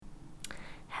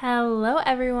Hello,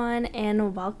 everyone,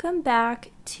 and welcome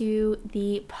back to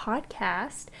the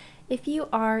podcast. If you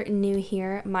are new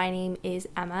here, my name is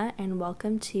Emma, and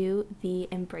welcome to the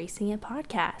Embracing It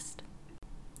podcast.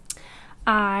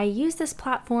 I use this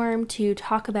platform to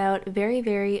talk about very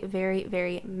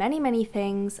many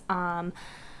things,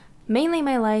 mainly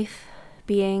my life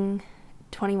being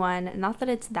 21. Not that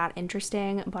it's that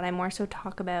interesting, but I more so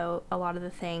talk about a lot of the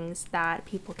things that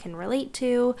people can relate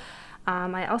to.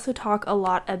 I also talk a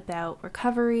lot about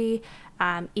recovery,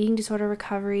 eating disorder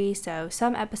recovery. So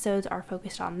some episodes are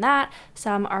focused on that.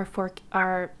 Some are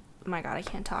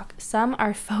Some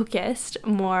are focused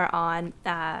more on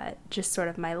just sort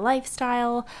of my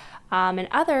lifestyle, and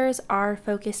others are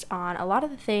focused on a lot of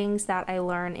the things that I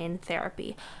learn in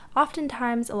therapy.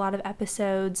 Oftentimes, a lot of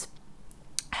episodes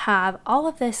have all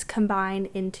of this combined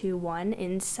into one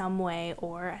in some way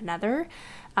or another.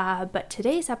 But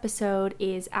today's episode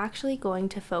is actually going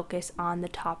to focus on the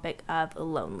topic of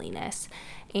loneliness.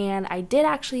 And I did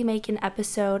actually make an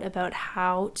episode about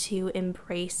how to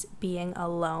embrace being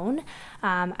alone.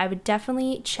 I would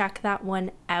definitely check that one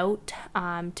out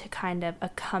to kind of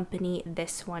accompany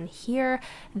this one here.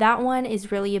 That one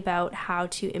is really about how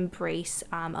to embrace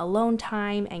alone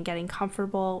time and getting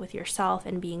comfortable with yourself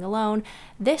and being alone.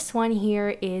 This one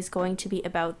here is going to be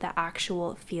about the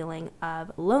actual feeling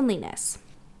of loneliness.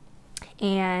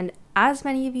 And as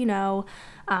many of you know,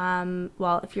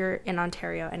 if you're in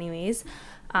Ontario anyways,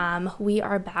 we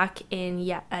are back in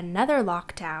yet another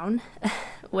lockdown,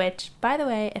 which, by the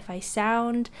way, if I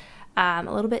sound a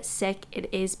little bit sick,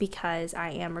 it is because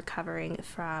I am recovering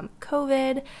from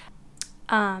COVID.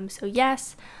 I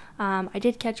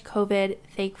did catch COVID.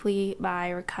 Thankfully, my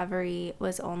recovery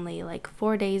was only like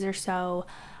 4 days or so.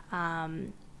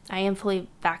 I am fully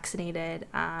vaccinated,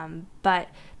 but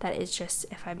that is just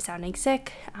if I'm sounding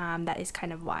sick, that is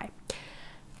kind of why.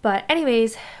 But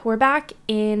anyways, we're back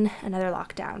in another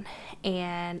lockdown,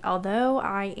 and although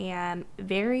I am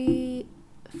very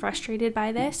frustrated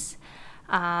by this,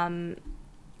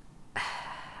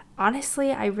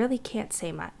 honestly, I really can't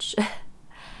say much.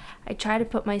 I try to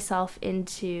put myself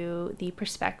into the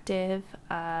perspective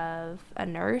of a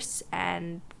nurse,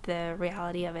 and the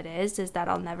reality of it is that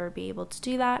I'll never be able to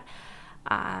do that.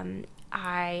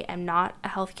 I am not a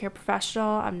healthcare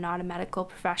professional. I'm not a medical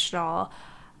professional.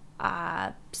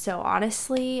 So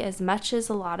honestly, as much as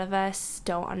a lot of us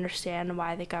don't understand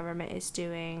why the government is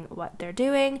doing what they're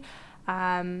doing,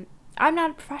 I'm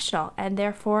not a professional, and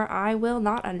therefore I will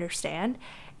not understand,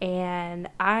 and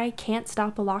I can't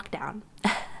stop a lockdown.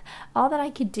 All that I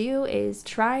could do is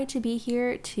try to be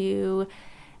here to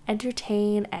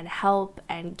entertain and help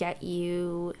and get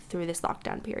you through this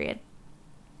lockdown period.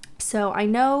 So I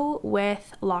know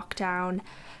with lockdown,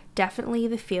 definitely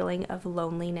the feeling of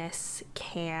loneliness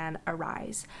can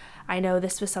arise. I know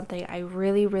this was something I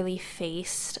really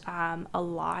faced a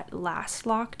lot last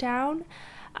lockdown.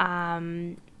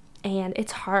 And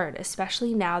it's hard,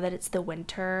 especially now that it's the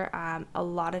winter. A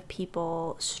lot of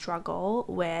people struggle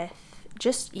with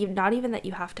just not even that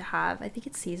you have to have, I think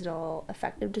it's seasonal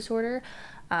affective disorder,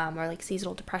 or like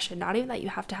seasonal depression, not even that you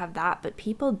have to have that, but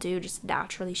people do just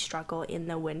naturally struggle in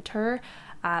the winter.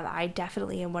 I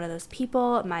definitely am one of those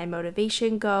people. My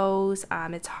motivation goes,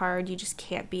 it's hard, you just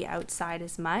can't be outside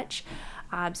as much.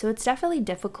 So it's definitely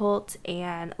difficult,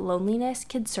 and loneliness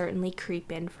can certainly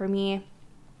creep in for me.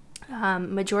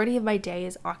 Majority of my day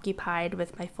is occupied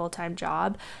with my full-time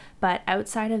job, but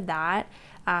outside of that,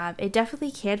 it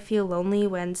definitely can feel lonely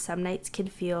when some nights can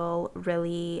feel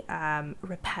really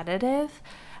repetitive.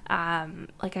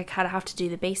 Like I kind of have to do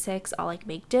the basics. I'll like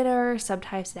make dinner.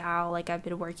 Sometimes now, like I've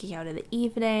been working out in the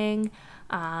evening,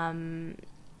 and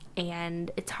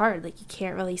it's hard. Like you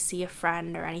can't really see a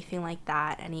friend or anything like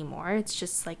that anymore. It's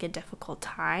just like a difficult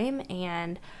time,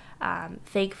 and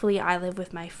thankfully I live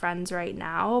with my friends right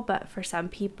now, but for some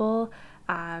people,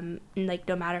 like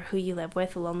no matter who you live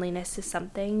with, loneliness is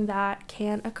something that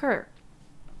can occur.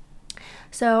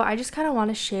 So I just kind of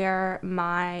want to share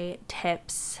my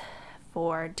tips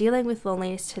for dealing with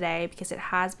loneliness today, because it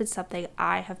has been something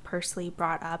I have personally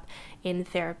brought up in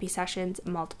therapy sessions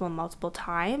multiple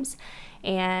times.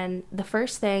 And the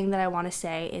first thing that I want to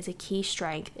say is a key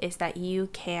strength is that you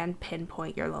can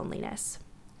pinpoint your loneliness.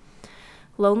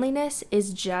 Loneliness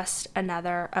is just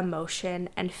another emotion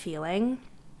and feeling.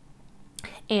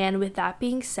 And with that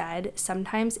being said,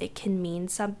 sometimes it can mean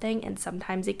something and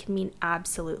sometimes it can mean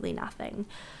absolutely nothing.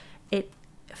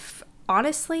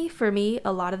 Honestly, for me,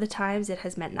 a lot of the times it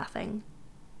has meant nothing.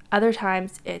 Other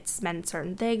times it's meant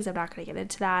certain things. I'm not going to get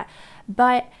into that.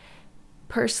 But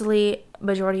personally,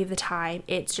 majority of the time,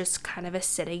 it's just kind of a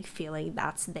sitting feeling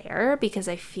that's there because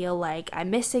I feel like I'm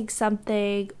missing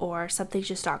something or something's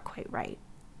just not quite right.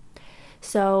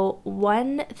 So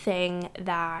one thing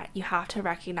that you have to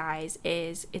recognize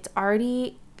is it's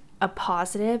already a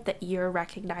positive that you're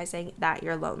recognizing that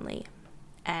you're lonely.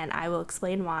 And I will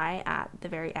explain why at the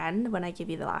very end when I give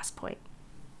you the last point.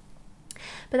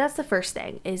 But that's the first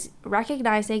thing, is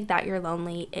recognizing that you're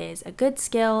lonely is a good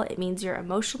skill. It means you're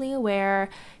emotionally aware,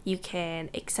 you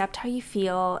can accept how you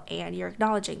feel, and you're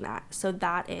acknowledging that. So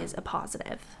that is a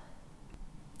positive.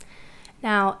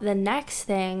 Now, the next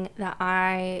thing that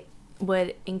I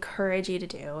would encourage you to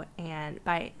do, and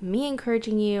by me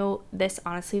encouraging you, this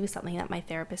honestly was something that my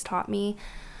therapist taught me.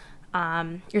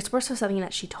 You're supposed to have something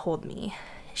that she told me.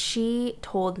 She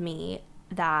told me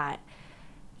that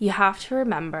you have to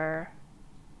remember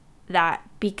that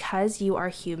because you are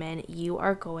human, you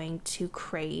are going to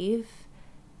crave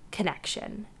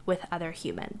connection with other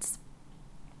humans.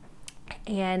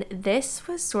 And this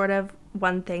was sort of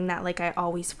one thing that like I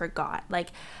always forgot. Like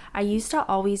I used to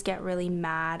always get really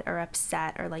mad or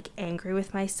upset or like angry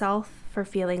with myself for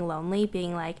feeling lonely,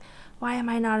 being like, why am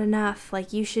I not enough?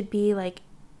 Like you should be like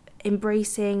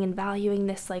embracing and valuing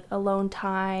this like alone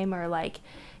time, or like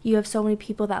you have so many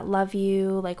people that love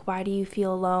you, like why do you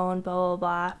feel alone, blah blah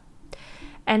blah.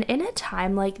 And in a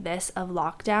time like this of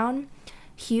lockdown,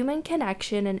 human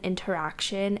connection and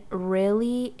interaction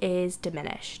really is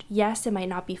diminished. Yes, it might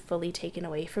not be fully taken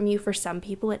away from you. For some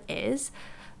people it is.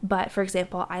 But for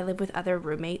example, I live with other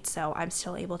roommates, so I'm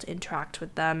still able to interact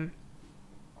with them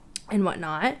and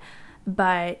whatnot.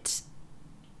 But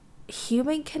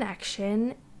human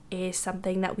connection is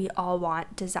something that we all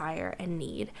want, desire, and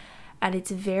need. And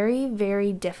it's very,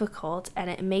 very difficult, and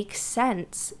it makes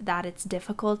sense that it's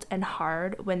difficult and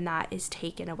hard when that is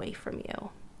taken away from you.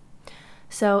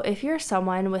 So if you're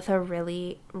someone with a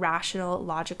really rational,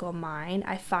 logical mind,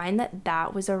 I find that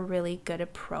that was a really good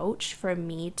approach for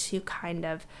me to kind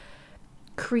of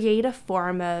create a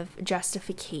form of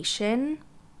justification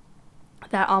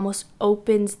that almost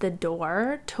opens the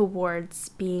door towards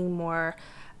being more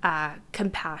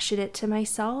compassionate to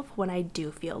myself when I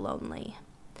do feel lonely.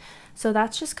 So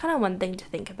that's just kind of one thing to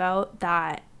think about,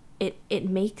 that it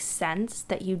makes sense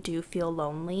that you do feel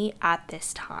lonely at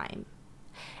this time.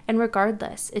 And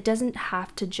regardless, it doesn't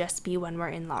have to just be when we're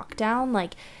in lockdown.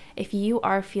 Like if you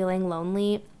are feeling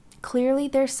lonely, clearly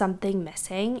there's something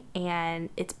missing, and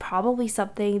it's probably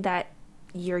something that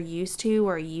you're used to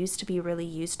or used to be really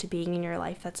used to being in your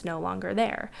life that's no longer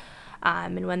there.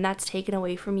 And when that's taken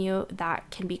away from you, that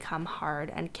can become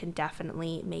hard and can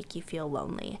definitely make you feel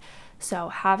lonely. So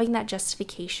having that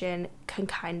justification can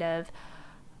kind of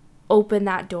open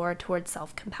that door towards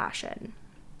self-compassion.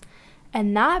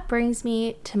 And that brings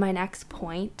me to my next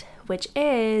point, which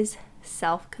is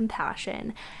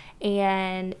self-compassion.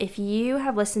 And if you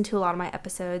have listened to a lot of my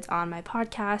episodes on my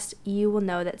podcast, you will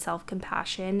know that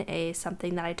self-compassion is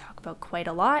something that I talk about quite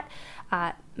a lot,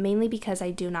 mainly because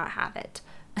I do not have it.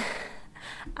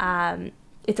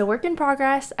 It's a work in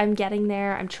progress. I'm getting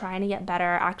there. I'm trying to get better.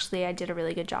 Actually, I did a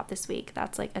really good job this week.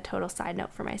 That's like a total side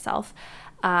note for myself.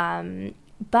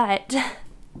 But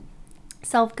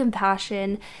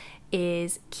self-compassion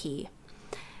is key.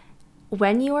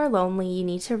 When you are lonely, you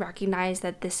need to recognize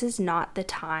that this is not the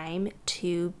time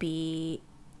to be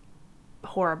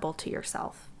horrible to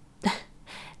yourself.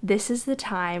 This is the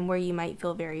time where you might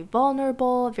feel very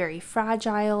vulnerable, very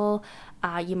fragile.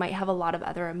 You might have a lot of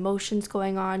other emotions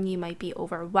going on. You might be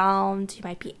overwhelmed. You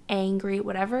might be angry,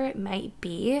 whatever it might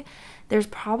be. There's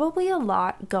probably a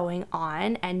lot going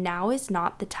on, and now is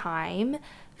not the time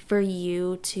for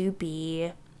you to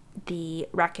be the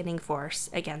reckoning force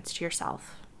against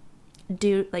yourself.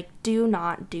 Do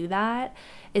not do that.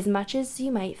 As much as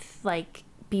you might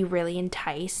be really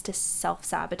enticed to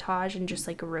self-sabotage and just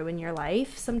ruin your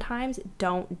life sometimes,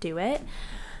 don't do it.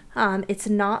 It's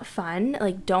not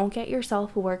fun. Don't get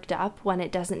yourself worked up when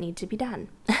it doesn't need to be done.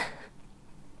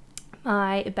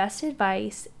 My best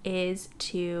advice is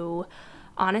to,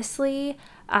 honestly,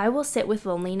 I will sit with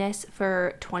loneliness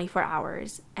for 24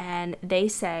 hours. And they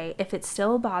say if it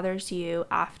still bothers you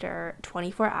after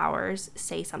 24 hours,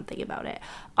 say something about it.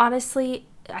 Honestly,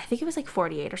 I think it was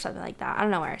 48 or something like that. I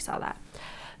don't know where I saw that.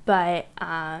 But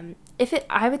I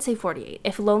would say 48.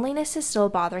 If loneliness is still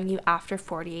bothering you after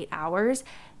 48 hours,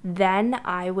 then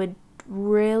I would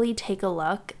really take a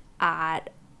look at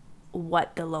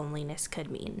what the loneliness could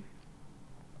mean.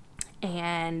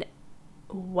 And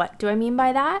what do I mean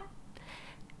by that?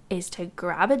 Is to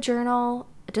grab a journal.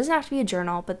 It doesn't have to be a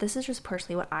journal, but this is just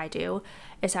personally what I do,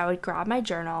 is I would grab my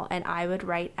journal and I would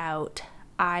write out,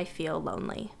 I feel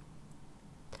lonely.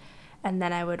 and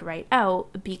then I would write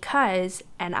out because,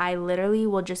 and I literally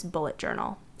will just bullet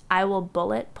journal. I will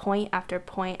bullet point after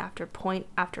point after point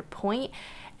after point,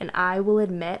 and I will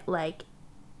admit like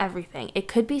everything. It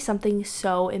could be something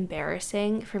so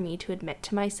embarrassing for me to admit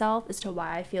to myself as to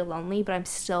why I feel lonely, but I'm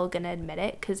still going to admit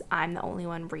it because I'm the only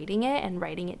one reading it and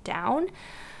writing it down.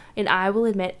 And I will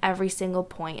admit every single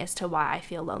point as to why I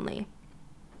feel lonely.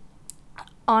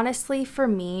 Honestly, for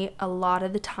me, a lot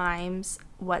of the times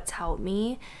what's helped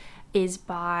me is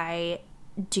by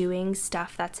doing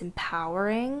stuff that's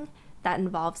empowering that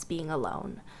involves being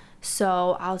alone.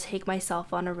 So I'll take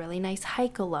myself on a really nice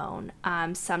hike alone.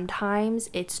 Sometimes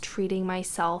it's treating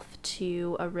myself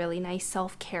to a really nice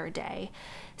self-care day.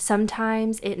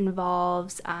 Sometimes it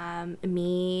involves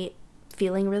me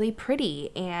feeling really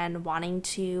pretty and wanting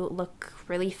to look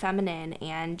really feminine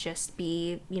and just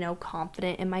be,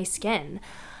 confident in my skin.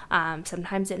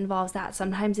 Sometimes it involves that.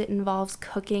 Sometimes it involves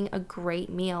cooking a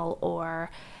great meal or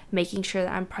making sure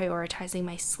that I'm prioritizing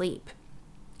my sleep.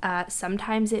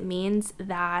 Sometimes it means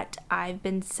that I've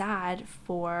been sad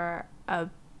for a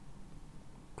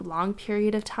long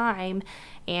period of time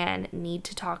and need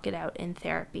to talk it out in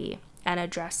therapy and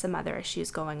address some other issues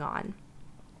going on.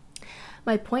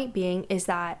 My point being is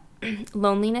that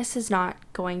loneliness is not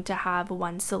going to have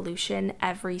one solution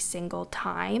every single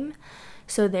time.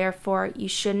 So therefore, you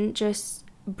shouldn't just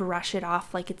brush it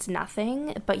off like it's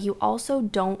nothing, but you also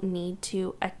don't need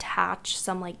to attach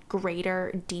some like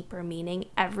greater, deeper meaning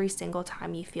every single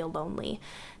time you feel lonely.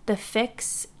 The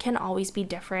fix can always be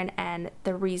different, and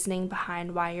the reasoning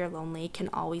behind why you're lonely can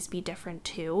always be different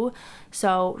too.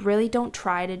 So really don't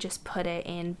try to just put it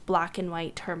in black and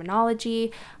white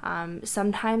terminology.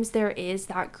 Sometimes there is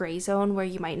that gray zone where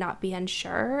you might not be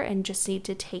unsure and just need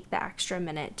to take the extra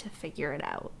minute to figure it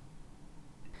out.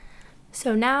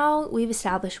 So now we've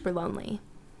established we're lonely.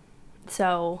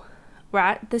 So we're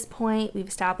at this point, we've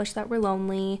established that we're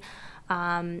lonely.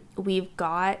 We've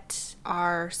got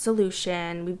our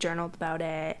solution, we've journaled about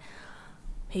it.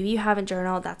 Maybe you haven't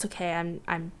journaled, that's okay.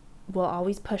 We'll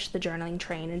always push the journaling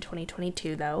train in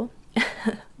 2022 though.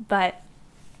 But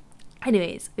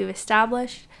anyways, we've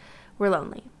established we're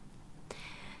lonely.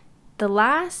 The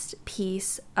last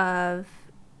piece of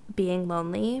being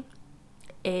lonely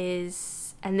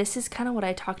is, and this is kind of what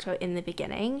I talked about in the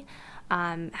beginning,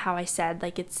 how I said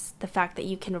like it's the fact that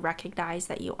you can recognize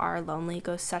that you are lonely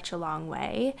goes such a long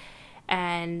way.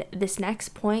 And this next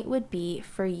point would be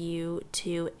for you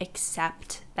to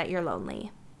accept that you're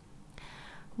lonely.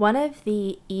 One of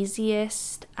the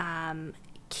easiest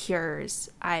cures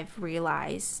I've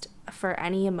realized for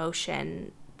any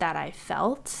emotion that I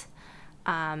felt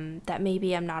that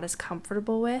maybe I'm not as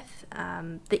comfortable with,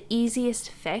 the easiest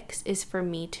fix is for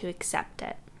me to accept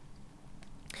it.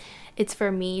 It's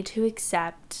for me to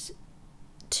accept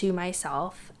to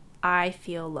myself, I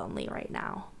feel lonely right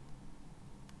now.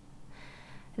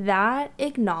 That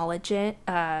acknowledgement,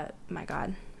 my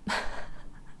God,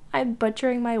 I'm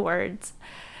butchering my words.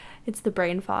 It's the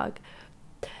brain fog.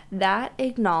 That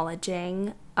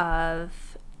acknowledging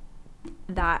of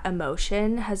that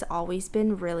emotion has always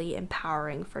been really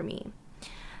empowering for me.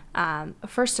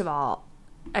 First of all,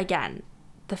 again,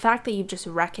 the fact that you've just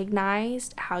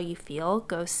recognized how you feel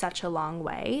goes such a long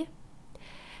way,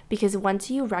 because once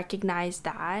you recognize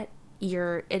that,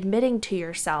 you're admitting to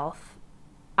yourself,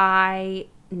 I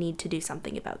need to do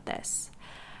something about this.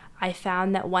 I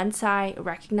found that once I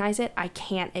recognize it, I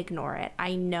can't ignore it.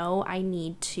 I know I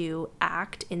need to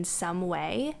act in some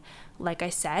way. Like I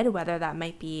said, whether that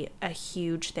might be a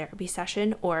huge therapy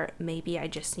session or maybe I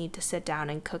just need to sit down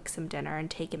and cook some dinner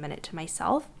and take a minute to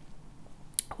myself.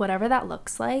 Whatever that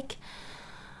looks like,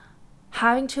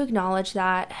 having to acknowledge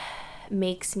that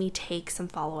makes me take some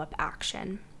follow-up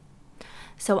action.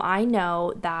 So I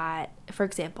know that, for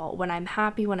example, when I'm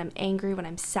happy, when I'm angry, when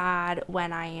I'm sad,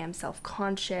 when I am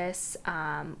self-conscious,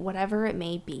 whatever it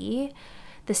may be,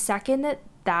 the second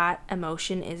that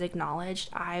emotion is acknowledged,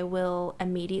 I will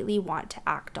immediately want to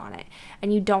act on it.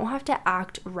 And you don't have to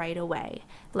act right away.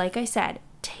 Like I said,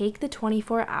 take the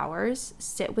 24 hours,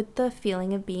 sit with the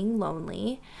feeling of being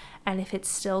lonely, and if it's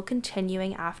still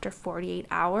continuing after 48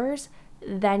 hours,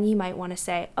 then you might want to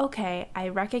say, okay, I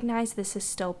recognize this is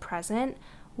still present.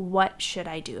 What should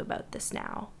I do about this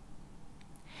now?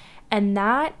 And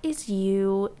that is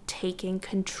you taking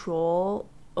control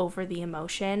over the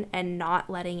emotion and not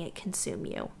letting it consume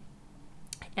you.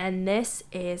 And this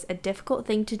is a difficult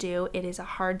thing to do. It is a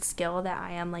hard skill that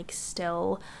I am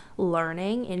still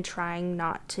learning in trying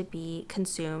not to be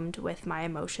consumed with my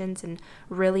emotions and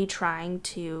really trying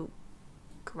to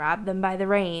grab them by the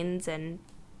reins and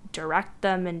direct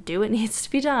them and do what needs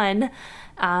to be done.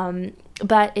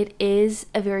 But it is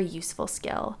a very useful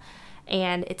skill.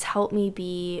 And it's helped me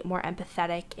be more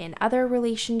empathetic in other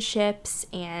relationships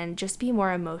and just be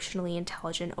more emotionally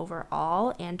intelligent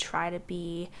overall, and try to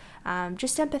be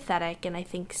just empathetic, and I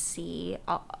think see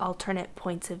alternate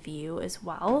points of view as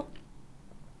well.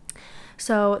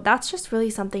 So that's just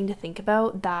really something to think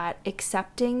about, that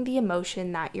accepting the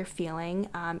emotion that you're feeling,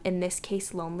 in this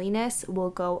case loneliness,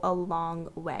 will go a long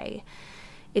way.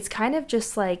 It's kind of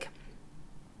just like,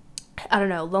 I don't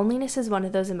know, loneliness is one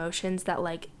of those emotions that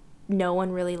like no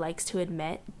one really likes to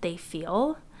admit they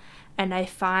feel. And I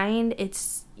find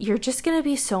you're just going to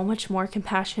be so much more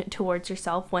compassionate towards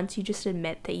yourself once you just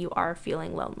admit that you are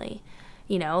feeling lonely.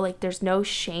 You know, like there's no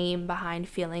shame behind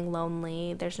feeling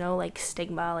lonely. There's no like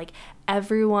stigma. Like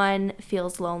everyone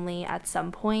feels lonely at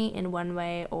some point in one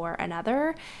way or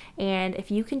another. And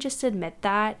if you can just admit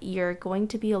that, you're going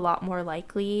to be a lot more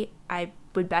likely, I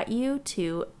would bet you,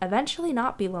 to eventually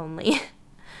not be lonely.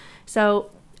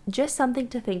 So just something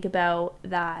to think about,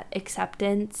 that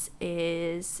acceptance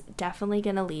is definitely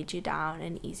going to lead you down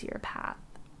an easier path.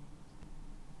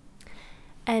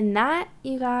 And that,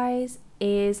 you guys,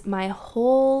 is my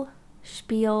whole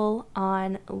spiel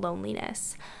on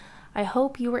loneliness. I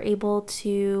hope you were able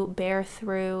to bear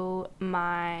through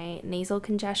my nasal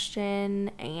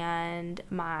congestion and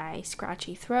my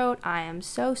scratchy throat. I am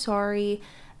so sorry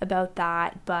about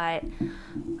that, but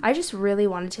I just really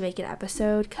wanted to make an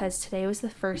episode because today was the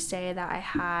first day that I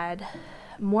had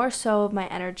more so of my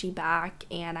energy back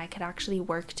and I could actually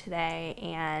work today,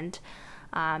 and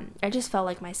I just felt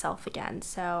like myself again.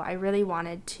 So I really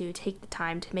wanted to take the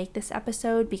time to make this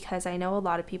episode because I know a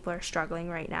lot of people are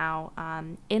struggling right now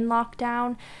in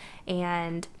lockdown,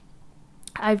 and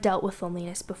I've dealt with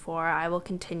loneliness before. I will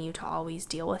continue to always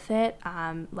deal with it,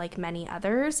 like many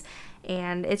others.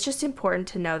 And it's just important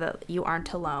to know that you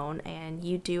aren't alone and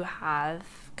you do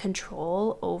have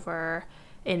control over,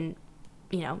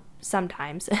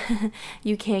 sometimes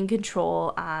you can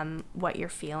control what you're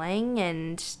feeling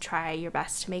and try your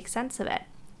best to make sense of it.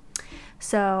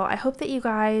 So I hope that you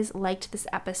guys liked this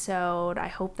episode. I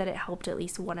hope that it helped at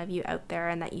least one of you out there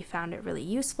and that you found it really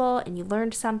useful and you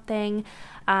learned something.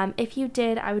 If you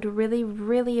did, I would really,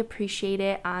 really appreciate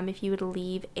it if you would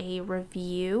leave a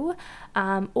review,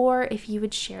 or if you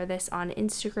would share this on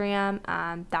Instagram.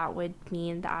 That would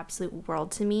mean the absolute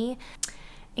world to me.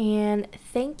 And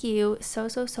thank you so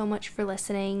much for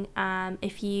listening.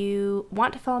 If you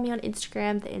want to follow me on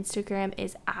Instagram, the Instagram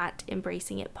is at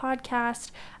Embracing It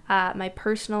Podcast. My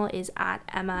personal is at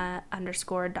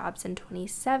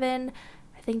Emma_Dobson27.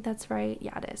 I think that's right.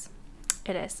 Yeah, it is.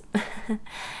 It is.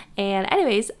 And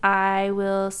anyways, I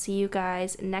will see you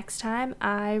guys next time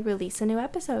I release a new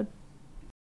episode.